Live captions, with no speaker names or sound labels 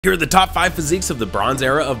Here are the top 5 physiques of the Bronze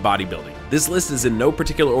Era of bodybuilding. This list is in no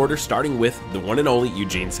particular order, starting with the one and only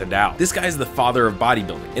Eugene Sandow. This guy is the father of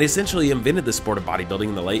bodybuilding, and essentially invented the sport of bodybuilding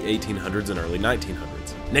in the late 1800s and early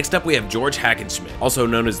 1900s. Next up we have George Hackenschmidt, also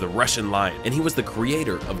known as the Russian Lion, and he was the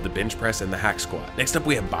creator of the bench press and the hack squat. Next up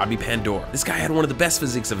we have Bobby Pandora. This guy had one of the best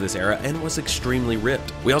physiques of this era and was extremely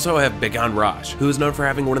ripped. We also have Began Raj, who is known for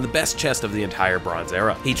having one of the best chests of the entire Bronze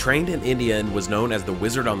Era. He trained in India and was known as the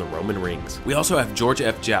Wizard on the Roman rings. We also have George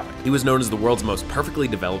F. Jalik. He was known as the world's most perfectly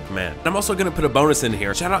developed man. And I'm also going to put a bonus in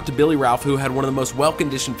here. Shout out to Billy Ralph, who had one of the most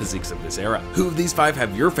well-conditioned physiques of this era. Who of these 5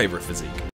 have your favorite physique?